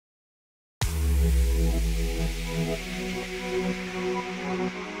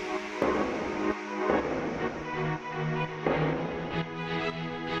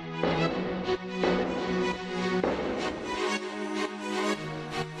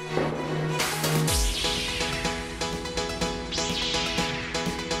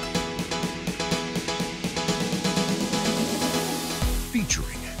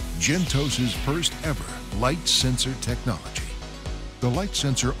Gentos' first ever light sensor technology. The light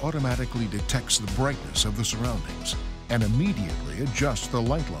sensor automatically detects the brightness of the surroundings and immediately adjusts the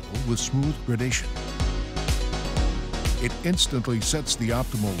light level with smooth gradation. It instantly sets the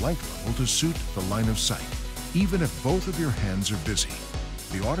optimal light level to suit the line of sight, even if both of your hands are busy.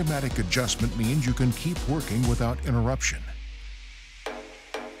 The automatic adjustment means you can keep working without interruption.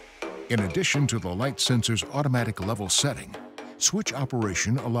 In addition to the light sensor's automatic level setting, switch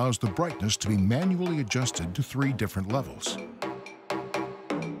operation allows the brightness to be manually adjusted to 3 different levels.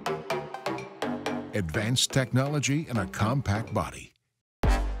 Advanced technology in a compact body.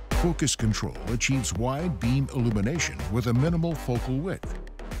 Focus control achieves wide beam illumination with a minimal focal width.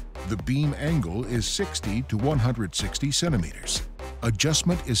 The beam angle is 60 to 160 centimeters.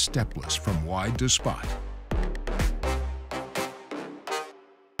 Adjustment is stepless from wide to spot.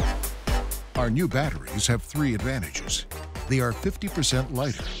 Our new batteries have 3 advantages. They are 50%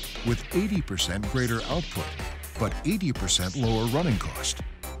 lighter with 80% greater output, but 80% lower running cost.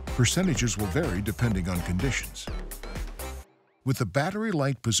 Percentages will vary depending on conditions. With the battery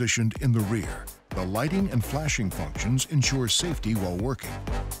light positioned in the rear, the lighting and flashing functions ensure safety while working.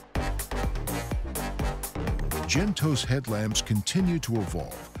 Gentos headlamps continue to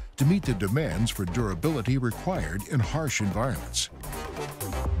evolve to meet the demands for durability required in harsh environments.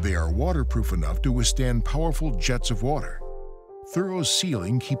 They are waterproof enough to withstand powerful jets of water. Thorough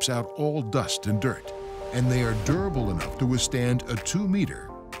sealing keeps out all dust and dirt, and they are durable enough to withstand a 2-meter,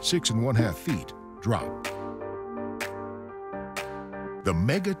 6½ feet, drop. The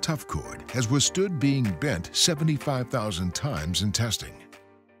Mega Tough Cord has withstood being bent 75,000 times in testing.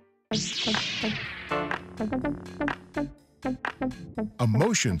 A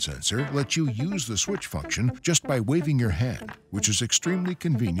motion sensor lets you use the switch function just by waving your hand, which is extremely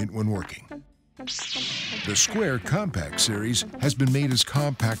convenient when working. The Square Compact series has been made as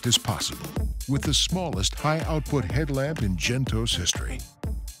compact as possible, with the smallest high-output headlamp in Gentos history.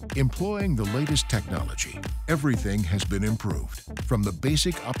 Employing the latest technology, everything has been improved, from the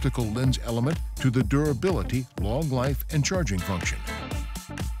basic optical lens element to the durability, long life, and charging function.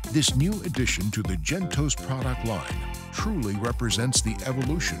 This new addition to the Gentos product line truly represents the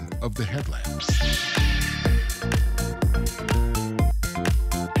evolution of the headlamp.